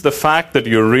 sometimes the fact that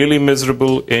you're really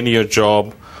miserable in your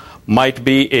job might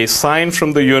be a sign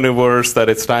from the universe that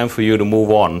it's time for you to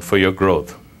move on for your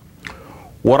growth.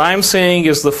 What I'm saying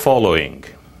is the following.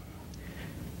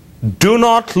 Do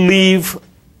not leave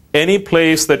any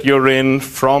place that you're in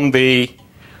from the,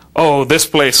 oh, this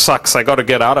place sucks, I got to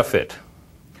get out of it.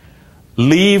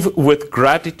 Leave with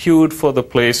gratitude for the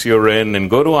place you're in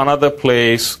and go to another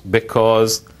place,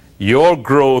 because your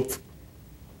growth,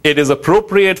 it is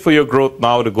appropriate for your growth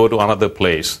now to go to another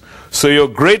place. So you're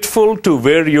grateful to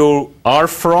where you are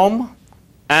from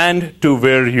and to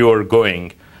where you're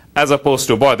going, as opposed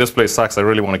to, boy, this place sucks, I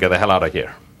really want to get the hell out of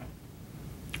here.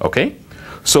 Okay?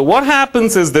 So what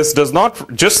happens is, this does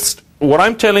not, just what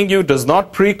I'm telling you does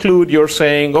not preclude your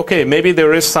saying, okay, maybe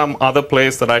there is some other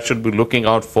place that I should be looking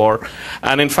out for.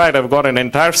 And in fact, I've got an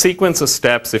entire sequence of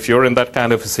steps, if you're in that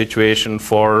kind of a situation,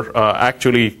 for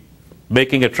actually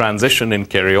making a transition in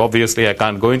career. Obviously, I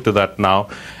can't go into that now,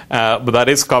 but that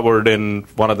is covered in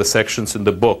one of the sections in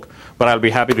the book. But I'll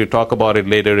be happy to talk about it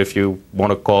later if you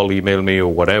want to call, email me,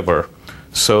 or whatever.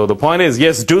 So the point is,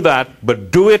 yes, do that,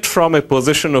 but do it from a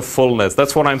position of fullness.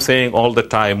 That's what I'm saying all the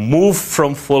time. Move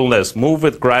from fullness. Move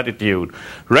with gratitude.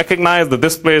 Recognize that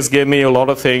this place gave me a lot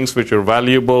of things which are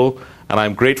valuable, and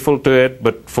I'm grateful to it,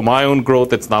 but for my own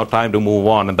growth, it's now time to move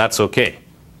on, and that's okay.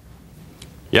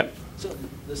 Yeah? So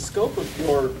the scope of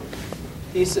your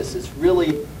thesis is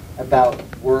really about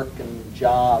work and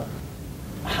job.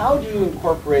 How do you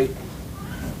incorporate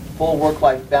full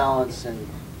work-life balance and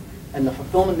and the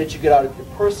fulfillment that you get out of your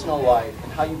personal life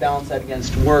and how you balance that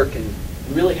against work and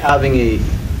really having a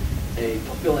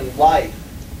fulfilling life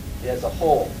as a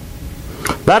whole.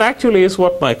 That actually is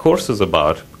what my course is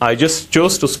about. I just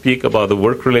chose to speak about the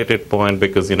work-related point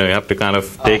because you have to kind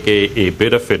of take a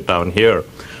bit of it down here.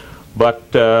 But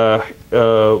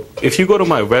if you go to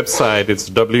my website, it's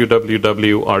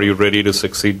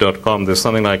www.areyoureadytosucceed.com. There's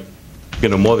something like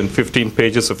more than 15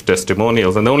 pages of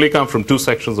testimonials, and they only come from 2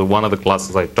 sections of one of the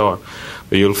classes I taught.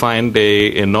 But you'll find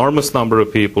an enormous number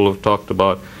of people who've talked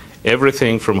about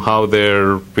everything from how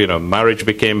their marriage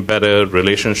became better,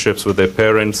 relationships with their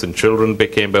parents and children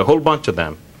became better, a whole bunch of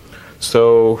them.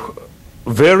 So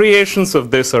variations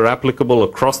of this are applicable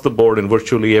across the board in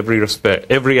virtually every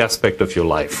aspect of your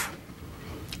life.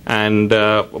 And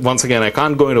once again, I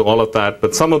can't go into all of that,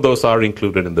 but some of those are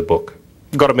included in the book.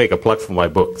 Got to make a plug for my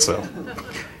book, so.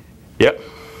 Yep.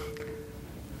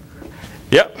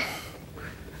 Yep.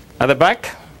 At the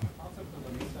back?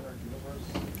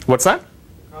 What's that?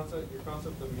 Your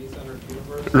concept of me-centered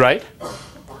universe. Right.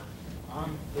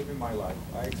 I'm living my life.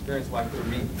 I experience life through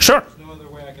me. Sure. There's no other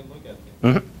way I can look at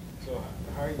things. Mm-hmm. So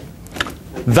how are you?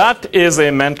 That is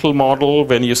a mental model.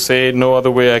 When you say no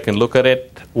other way I can look at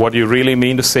it, what you really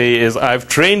mean to say is I've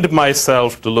trained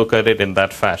myself to look at it in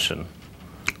that fashion.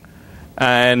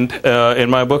 And in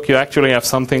my book, you actually have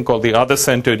something called the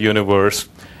other-centered universe.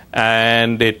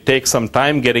 And it takes some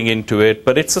time getting into it,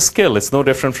 but it's a skill. It's no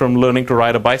different from learning to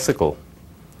ride a bicycle.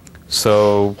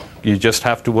 So you just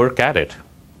have to work at it.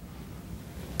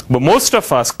 But most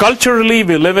of us, culturally,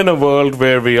 we live in a world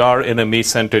where we are in a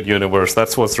me-centered universe.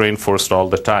 That's what's reinforced all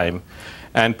the time.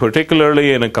 And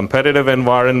particularly in a competitive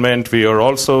environment, we are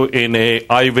also in a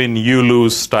I win, you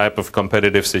lose type of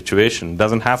competitive situation. It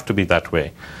doesn't have to be that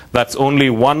way. That's only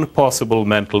one possible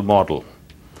mental model.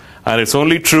 And it's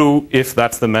only true if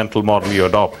that's the mental model you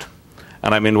adopt.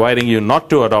 And I'm inviting you not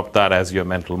to adopt that as your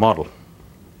mental model.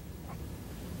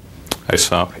 I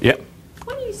saw. Yeah.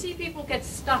 When do you see people get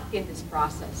stuck in this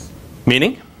process?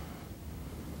 Meaning?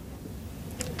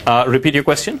 Repeat your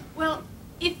question. Well,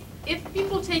 if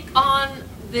people take on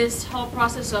this whole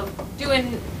process of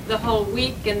doing the whole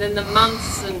week and then the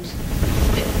months, and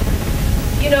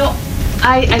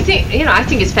I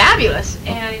think it's fabulous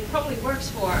and it probably works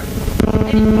for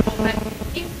many people. But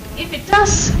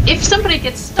if somebody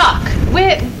gets stuck,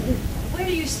 where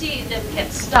do you see them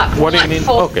get stuck? What do you mean?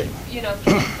 Okay.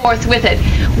 Forth with it.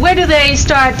 Where do they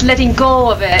start letting go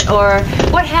of it, or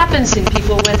what happens in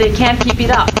people when they can't keep it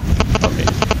up? Okay.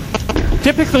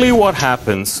 Typically, what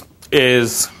happens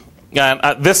is, and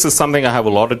this is something I have a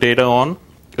lot of data on.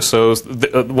 So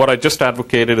what I just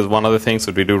advocated is one of the things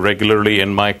that we do regularly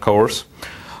in my course.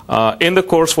 In the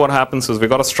course, what happens is we've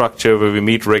got a structure where we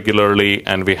meet regularly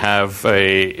and we have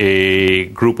a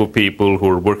group of people who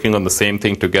are working on the same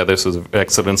thing together, so it's an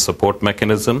excellent support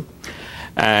mechanism.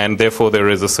 And therefore, there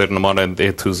is a certain amount of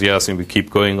enthusiasm. We keep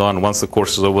going on. Once the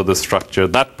course is over, the structure,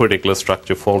 that particular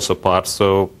structure falls apart,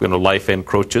 so life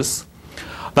encroaches.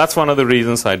 That's one of the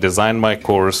reasons I designed my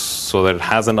course so that it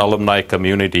has an alumni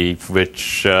community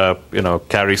which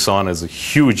carries on as a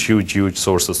huge, huge, huge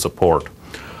source of support.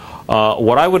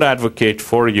 What I would advocate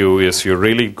for you is you're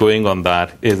really going on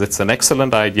that is it's an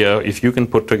excellent idea if you can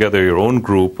put together your own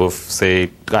group of,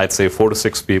 I'd say 4 to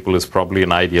 6 people is probably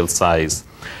an ideal size.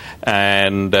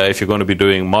 And if you're going to be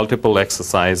doing multiple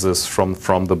exercises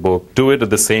from the book, do it at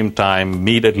the same time,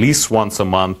 meet at least once a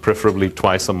month, preferably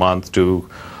twice a month to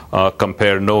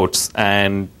compare notes.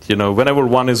 And, whenever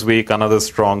one is weak, another's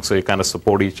strong, so you kind of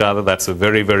support each other. That's a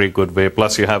very, very good way.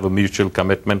 Plus, you have a mutual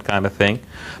commitment kind of thing.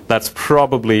 That's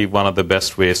probably one of the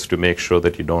best ways to make sure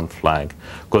that you don't flag.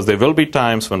 Because there will be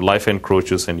times when life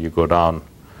encroaches and you go down.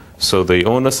 So the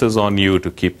onus is on you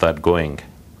to keep that going.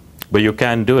 But you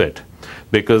can do it.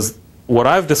 Because what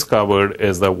I've discovered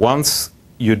is that once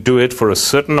you do it for a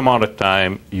certain amount of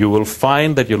time, you will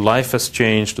find that your life has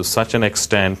changed to such an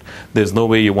extent, there's no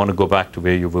way you want to go back to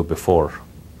where you were before.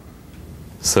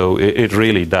 So it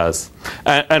really does.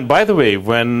 And by the way,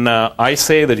 when I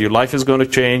say that your life is going to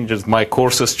change, as my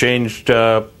course has changed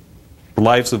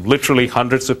lives of literally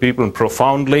hundreds of people and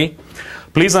profoundly,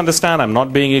 please understand I'm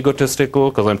not being egotistical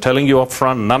because I'm telling you up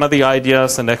front, none of the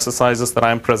ideas and exercises that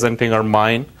I'm presenting are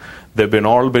mine. They've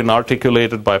all been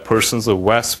articulated by persons of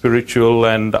vast spiritual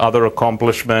and other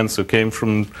accomplishments who came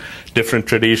from different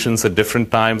traditions at different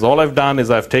times. All I've done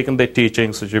is I've taken their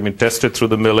teachings, which have been tested through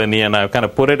the millennia, and I've kind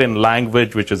of put it in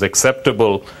language which is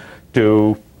acceptable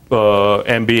to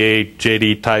MBA,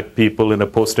 JD type people in a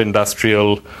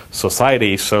post-industrial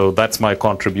society. So that's my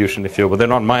contribution, if you will. But they're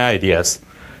not my ideas.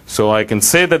 So I can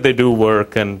say that they do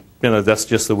work, and that's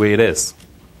just the way it is.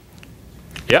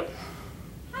 Yep.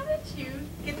 How did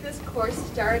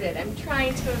started. I'm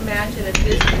trying to imagine a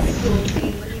business school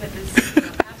being looking at this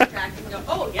abstract and go,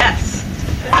 oh yes,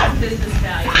 this is business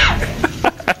value.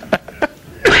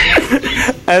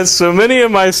 As so many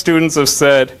of my students have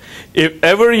said, if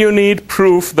ever you need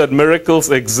proof that miracles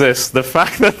exist, the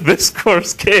fact that this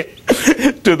course came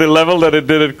to the level that it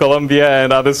did at Columbia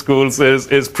and other schools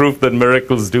is proof that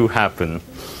miracles do happen.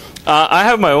 I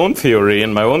have my own theory,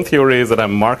 and my own theory is that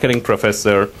I'm a marketing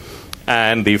professor,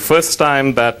 and the first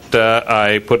time that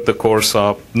I put the course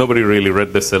up, nobody really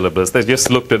read the syllabus. They just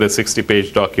looked at a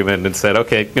 60-page document and said,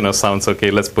 okay, sounds okay,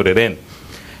 let's put it in.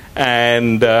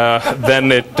 And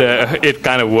then it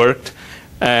kind of worked.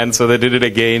 And so they did it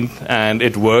again, and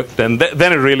it worked. And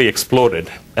then it really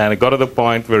exploded. And it got to the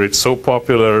point where it's so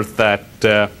popular that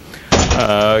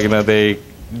they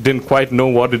didn't quite know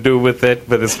what to do with it.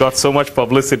 But it's got so much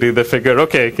publicity, they figured,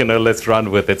 okay, let's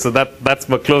run with it. So that's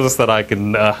the closest that I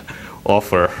can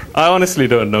offer. I honestly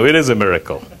don't know. It is a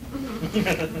miracle.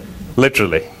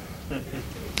 Literally.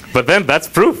 But then that's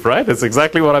proof, right? It's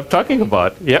exactly what I'm talking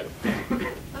about. Yeah.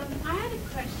 I had a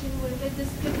question with it. This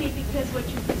could be because what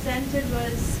you presented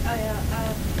was a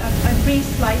brief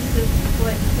slice of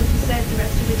what you said, the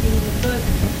rest of it being in the book.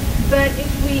 But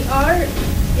if we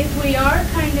are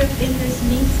kind of in this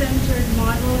me-centered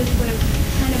model, if we're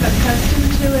kind of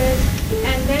accustomed to it,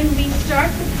 and then we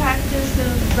start the practice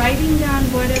of writing down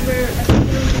whatever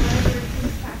appeals, whatever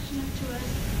seems passionate to us,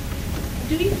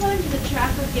 do we fall into the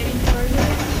trap of getting further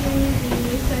into the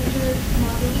me-centered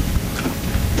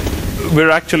model?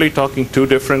 We're actually talking two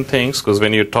different things, because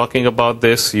when you're talking about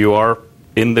this, you are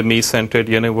in the me-centered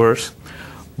universe.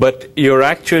 But you're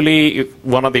actually,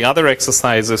 one of the other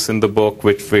exercises in the book,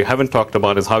 which we haven't talked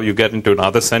about, is how you get into an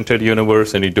other-centered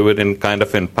universe, and you do it in kind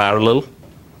of in parallel.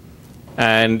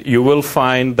 And you will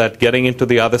find that getting into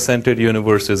the other-centered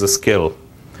universe is a skill.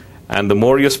 And the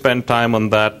more you spend time on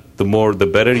that, the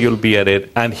better you'll be at it.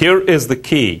 And here is the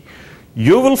key.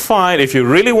 You will find, if you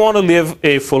really want to live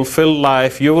a fulfilled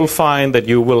life, you will find that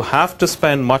you will have to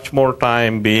spend much more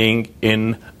time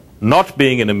not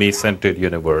being in a me-centered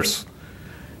universe.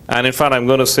 And in fact, I'm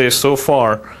going to say so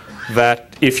far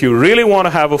that if you really want to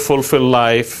have a fulfilled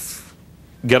life,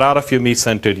 get out of your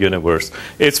me-centered universe.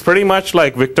 It's pretty much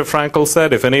like Viktor Frankl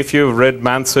said. If any of you have read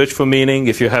Man's Search for Meaning,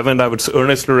 if you haven't, I would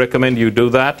earnestly recommend you do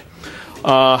that.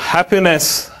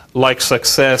 Happiness, like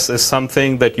success, is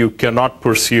something that you cannot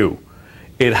pursue.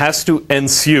 It has to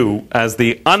ensue as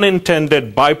the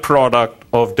unintended byproduct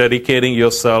of dedicating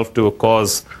yourself to a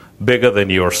cause bigger than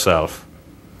yourself.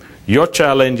 Your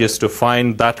challenge is to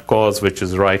find that cause which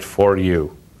is right for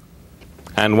you.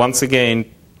 And once again,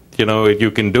 you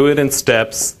can do it in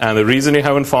steps. And the reason you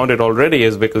haven't found it already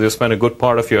is because you spent a good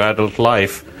part of your adult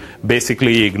life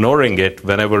basically ignoring it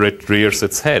whenever it rears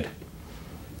its head.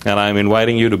 And I'm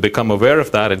inviting you to become aware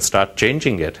of that and start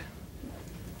changing it.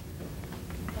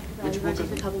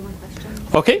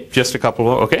 Okay, just a couple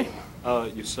more. Okay.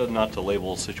 You said not to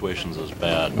label situations as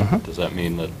bad. Does that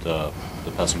mean that the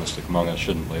pessimistic among us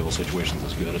shouldn't label situations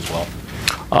as good as well?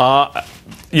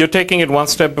 You're taking it one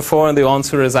step before, and the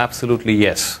answer is absolutely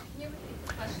yes.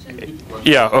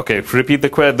 Yeah, okay. Repeat the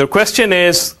question. The question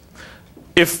is,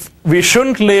 if we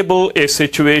shouldn't label a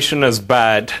situation as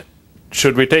bad,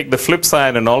 should we take the flip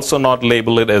side and also not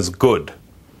label it as good?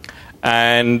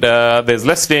 And there's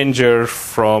less danger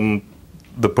from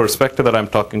the perspective that I'm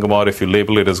talking about if you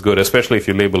label it as good, especially if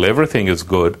you label everything as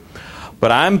good. But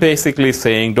I'm basically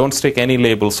saying don't stick any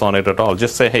labels on it at all.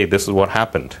 Just say, hey, this is what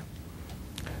happened.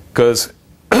 Because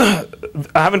I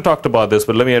haven't talked about this,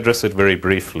 but let me address it very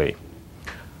briefly.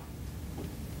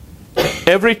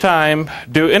 Every time,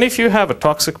 and if you have a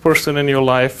toxic person in your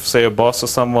life, say a boss or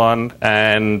someone,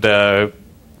 and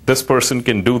this person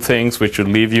can do things which will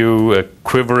leave you a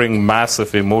quivering mass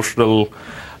of emotional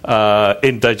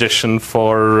indigestion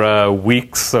for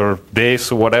weeks or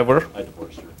days or whatever. I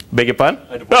divorced her. Beg your pardon?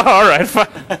 I divorced her. All right, fine.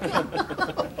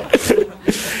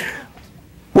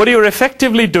 What you're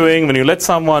effectively doing when you let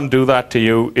someone do that to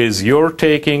you is you're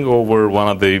taking over one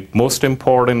of the most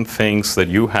important things that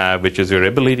you have, which is your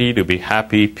ability to be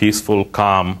happy, peaceful,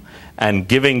 calm, and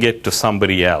giving it to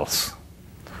somebody else.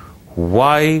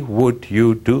 Why would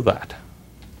you do that?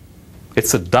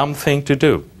 It's a dumb thing to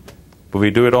do, but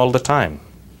we do it all the time.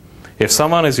 If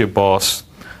someone is your boss,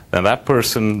 then that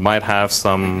person might have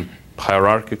some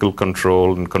hierarchical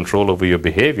control and control over your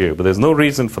behavior, but there's no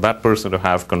reason for that person to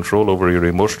have control over your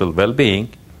emotional well-being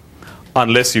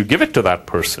unless you give it to that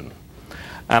person.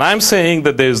 And I'm saying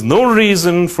that there's no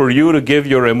reason for you to give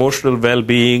your emotional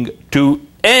well-being to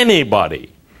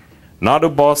anybody. Not to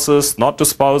bosses, not to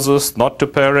spouses, not to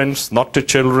parents, not to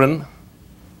children.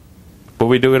 But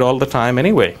we do it all the time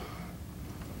anyway.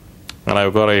 And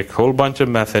I've got a whole bunch of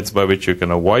methods by which you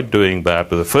can avoid doing that.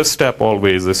 But the first step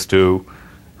always is to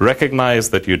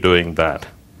recognize that you're doing that.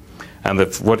 And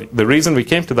the reason we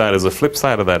came to that is the flip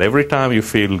side of that. Every time you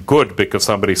feel good because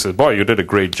somebody says, boy, you did a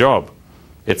great job,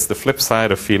 it's the flip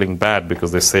side of feeling bad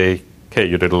because they say, okay,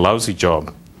 you did a lousy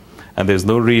job. And there's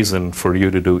no reason for you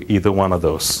to do either one of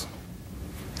those.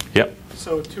 Yep.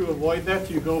 So to avoid that,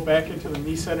 do you go back into the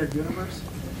me-centered universe?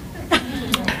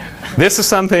 This is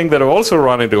something that I also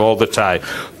run into all the time.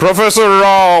 Professor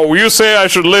Rao, you say I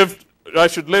should live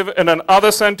in an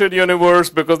other-centered universe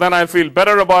because then I feel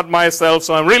better about myself.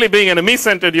 So I'm really being in a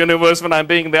me-centered universe when I'm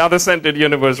being in the other-centered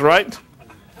universe, right?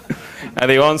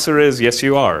 And the answer is yes,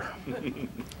 you are.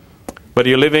 But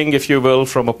you're living, if you will,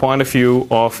 from a point of view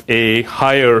of a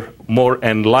higher, more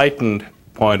enlightened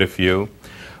point of view.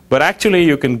 But actually,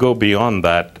 you can go beyond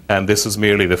that, and this is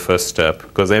merely the first step.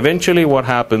 Because eventually what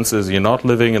happens is you're not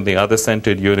living in the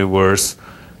other-centered universe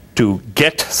to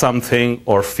get something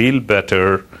or feel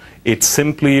better. It's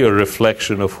simply a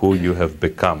reflection of who you have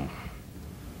become.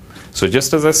 So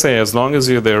just as I say, as long as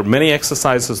there are many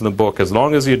exercises in the book, as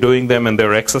long as you're doing them and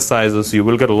they're exercises, you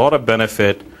will get a lot of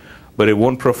benefit, but it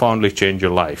won't profoundly change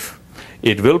your life.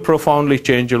 It will profoundly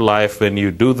change your life when you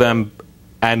do them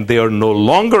and they are no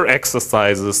longer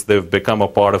exercises, they've become a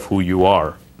part of who you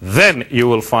are. Then you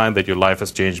will find that your life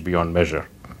has changed beyond measure.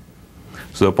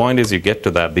 So the point is you get to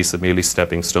that. These are merely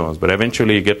stepping stones. But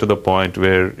eventually you get to the point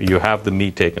where you have the me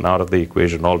taken out of the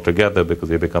equation altogether because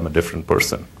you become a different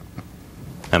person.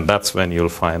 And that's when you'll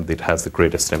find that it has the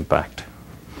greatest impact.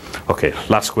 Okay,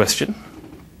 last question.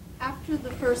 After the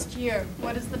first year,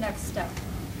 what is the next step?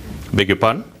 Beg your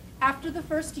pardon? After the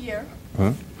first year.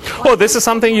 Oh, this is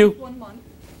something you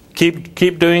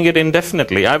keep doing it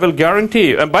indefinitely. I will guarantee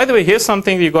you. And by the way, here's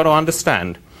something you've got to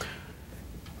understand.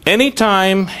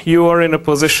 Anytime you are in a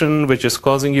position which is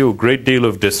causing you a great deal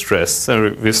of distress,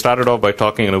 and we started off by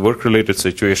talking in a work-related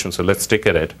situation, so let's stick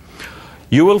at it,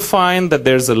 you will find that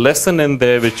there's a lesson in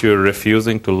there which you're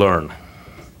refusing to learn.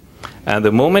 And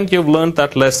the moment you've learned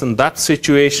that lesson, that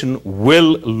situation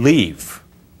will leave.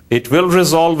 It will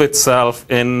resolve itself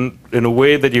in a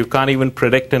way that you can't even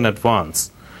predict in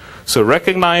advance. So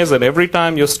recognize that every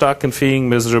time you're stuck and feeling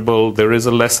miserable, there is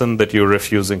a lesson that you're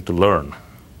refusing to learn.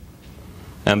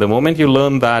 And the moment you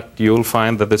learn that, you'll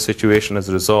find that the situation is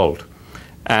resolved.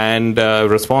 And in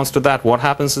response to that, what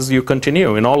happens is you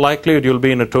continue. In all likelihood, you'll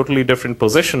be in a totally different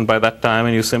position by that time,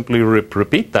 and you simply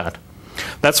repeat that.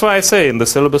 That's why I say in the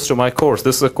syllabus to my course,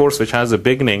 this is a course which has a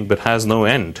beginning but has no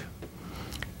end.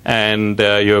 And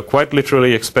you're quite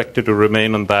literally expected to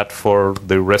remain on that for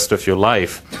the rest of your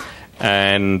life.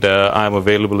 And I'm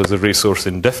available as a resource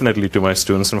indefinitely to my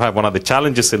students. In fact, one of the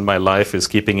challenges in my life is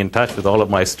keeping in touch with all of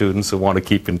my students who want to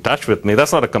keep in touch with me.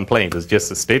 That's not a complaint, it's just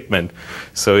a statement.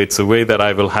 So it's a way that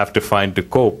I will have to find to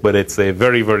cope, but it's a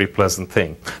very, very pleasant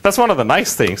thing. That's one of the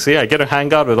nice things. See, I get to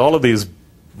hang out with all of these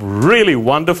really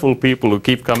wonderful people who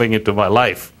keep coming into my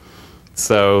life.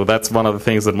 So that's one of the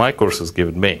things that my course has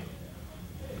given me.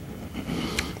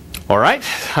 All right,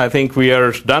 I think we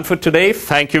are done for today.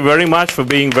 Thank you very much for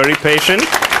being very patient.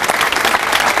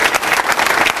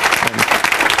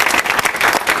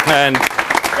 And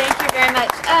thank you very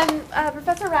much.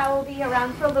 Professor Rao will be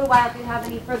around for a little while if you have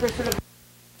any further sort of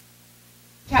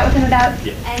chat with him about.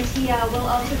 Yeah. And he will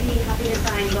also be happy to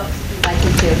sign books if you'd like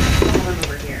him to. Come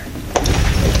over here.